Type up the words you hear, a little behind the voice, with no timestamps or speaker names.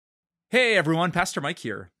Hey everyone, Pastor Mike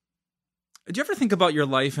here. Do you ever think about your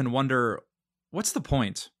life and wonder, what's the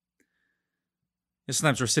point?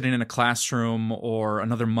 Sometimes we're sitting in a classroom or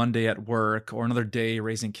another Monday at work or another day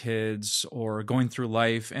raising kids or going through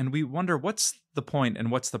life, and we wonder, what's the point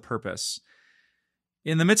and what's the purpose?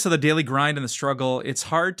 In the midst of the daily grind and the struggle, it's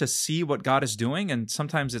hard to see what God is doing, and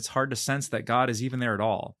sometimes it's hard to sense that God is even there at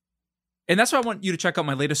all. And that's why I want you to check out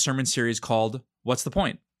my latest sermon series called What's the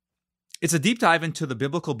Point? It's a deep dive into the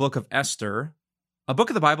biblical book of Esther, a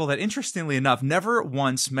book of the Bible that, interestingly enough, never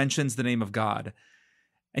once mentions the name of God.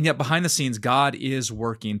 And yet, behind the scenes, God is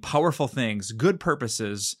working powerful things, good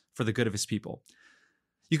purposes for the good of his people.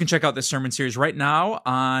 You can check out this sermon series right now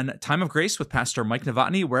on Time of Grace with Pastor Mike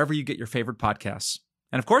Novotny, wherever you get your favorite podcasts.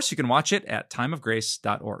 And of course, you can watch it at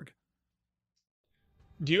timeofgrace.org.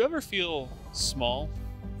 Do you ever feel small?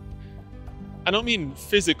 I don't mean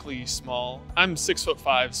physically small. I'm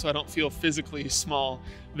 6'5", so I don't feel physically small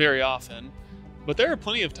very often. But there are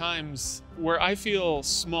plenty of times where I feel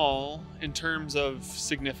small in terms of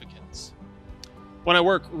significance. When I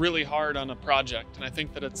work really hard on a project and I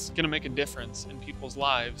think that it's going to make a difference in people's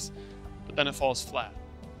lives, but then it falls flat.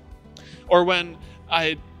 Or when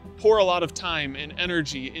I pour a lot of time and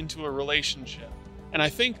energy into a relationship and I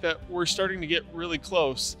think that we're starting to get really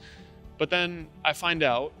close, but then I find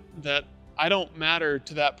out that I don't matter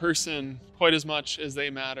to that person quite as much as they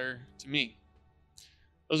matter to me.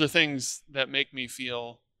 Those are things that make me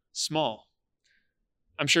feel small.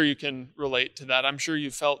 I'm sure you can relate to that. I'm sure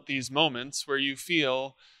you've felt these moments where you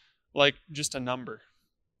feel like just a number,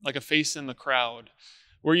 like a face in the crowd,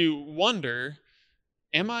 where you wonder,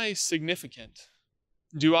 am I significant?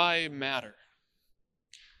 Do I matter?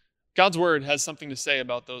 God's word has something to say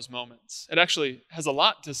about those moments. It actually has a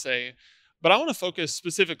lot to say, but I want to focus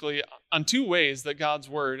specifically on two ways that God's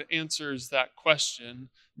word answers that question,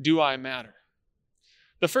 do I matter?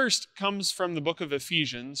 The first comes from the book of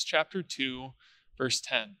Ephesians, chapter 2, verse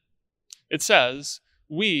 10. It says,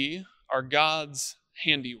 we are God's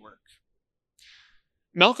handiwork.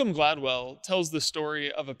 Malcolm Gladwell tells the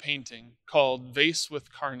story of a painting called Vase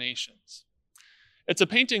with Carnations. It's a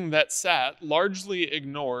painting that sat largely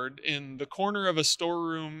ignored in the corner of a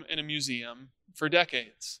storeroom in a museum for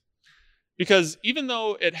decades. Because even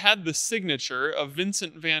though it had the signature of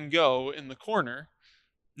Vincent van Gogh in the corner,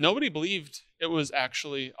 nobody believed it was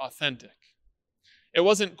actually authentic. It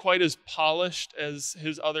wasn't quite as polished as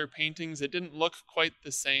his other paintings. It didn't look quite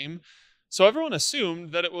the same. So everyone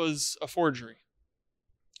assumed that it was a forgery.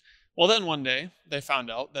 Well, then one day they found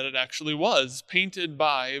out that it actually was painted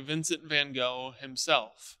by Vincent van Gogh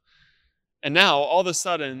himself. And now, all of a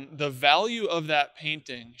sudden, the value of that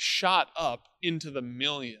painting shot up into the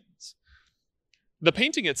millions. The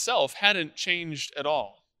painting itself hadn't changed at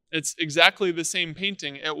all. It's exactly the same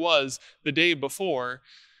painting it was the day before,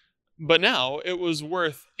 but now it was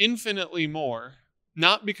worth infinitely more,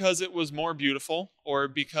 not because it was more beautiful or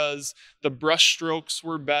because the brush strokes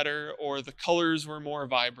were better or the colors were more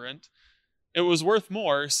vibrant. It was worth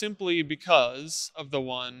more simply because of the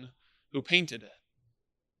one who painted it.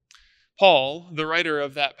 Paul, the writer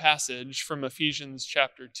of that passage from Ephesians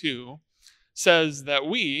chapter 2, says that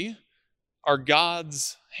we are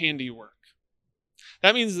God's handiwork.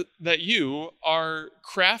 That means that you are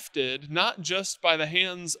crafted not just by the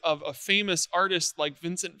hands of a famous artist like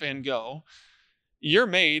Vincent van Gogh. You're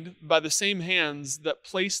made by the same hands that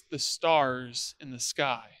placed the stars in the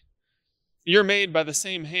sky. You're made by the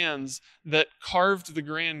same hands that carved the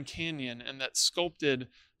Grand Canyon and that sculpted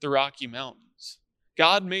the Rocky Mountains.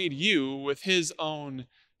 God made you with his own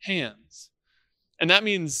hands. And that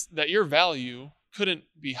means that your value couldn't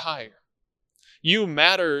be higher. You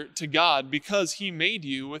matter to God because he made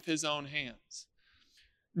you with his own hands.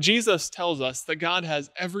 Jesus tells us that God has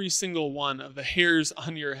every single one of the hairs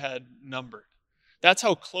on your head numbered. That's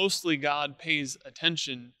how closely God pays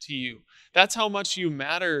attention to you. That's how much you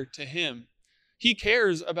matter to him. He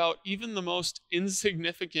cares about even the most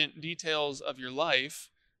insignificant details of your life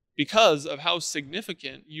because of how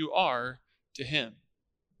significant you are to him.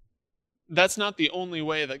 That's not the only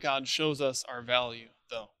way that God shows us our value,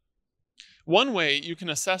 though. One way you can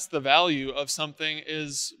assess the value of something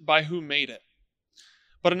is by who made it.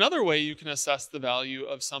 But another way you can assess the value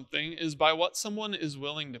of something is by what someone is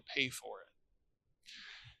willing to pay for it.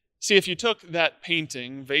 See, if you took that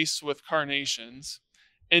painting, Vase with Carnations,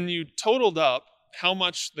 and you totaled up how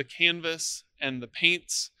much the canvas and the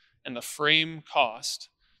paints and the frame cost,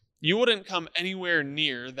 you wouldn't come anywhere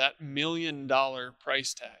near that $1 million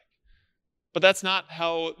price tag. But that's not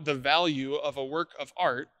how the value of a work of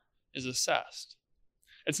art is assessed.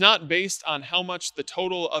 It's not based on how much the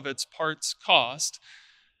total of its parts cost.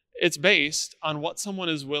 It's based on what someone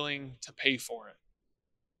is willing to pay for it.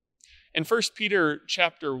 In 1 Peter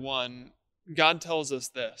chapter 1, God tells us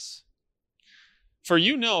this: "For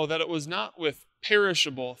you know that it was not with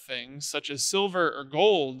perishable things, such as silver or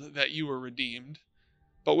gold, that you were redeemed,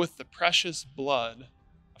 but with the precious blood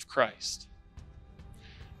of Christ."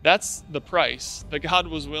 That's the price that God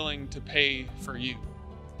was willing to pay for you.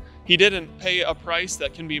 He didn't pay a price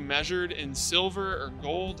that can be measured in silver or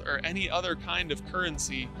gold or any other kind of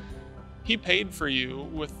currency. He paid for you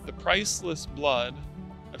with the priceless blood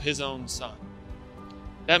of his own Son.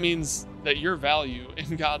 That means that your value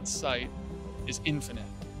in God's sight is infinite.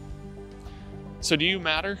 So do you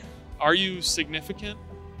matter? Are you significant?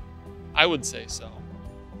 I would say so.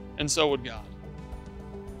 And so would God.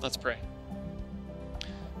 Let's pray.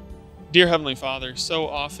 Dear Heavenly Father, so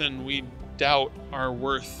often we doubt our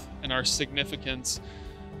worth and our significance.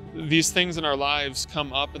 These things in our lives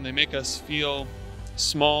come up and they make us feel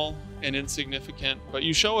small and insignificant, but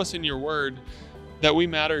you show us in your word that we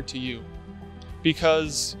matter to you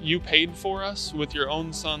because you paid for us with your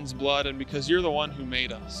own Son's blood and because you're the one who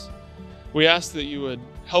made us. We ask that you would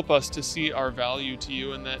help us to see our value to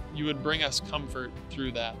you and that you would bring us comfort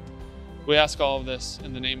through that. We ask all of this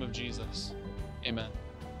in the name of Jesus. Amen.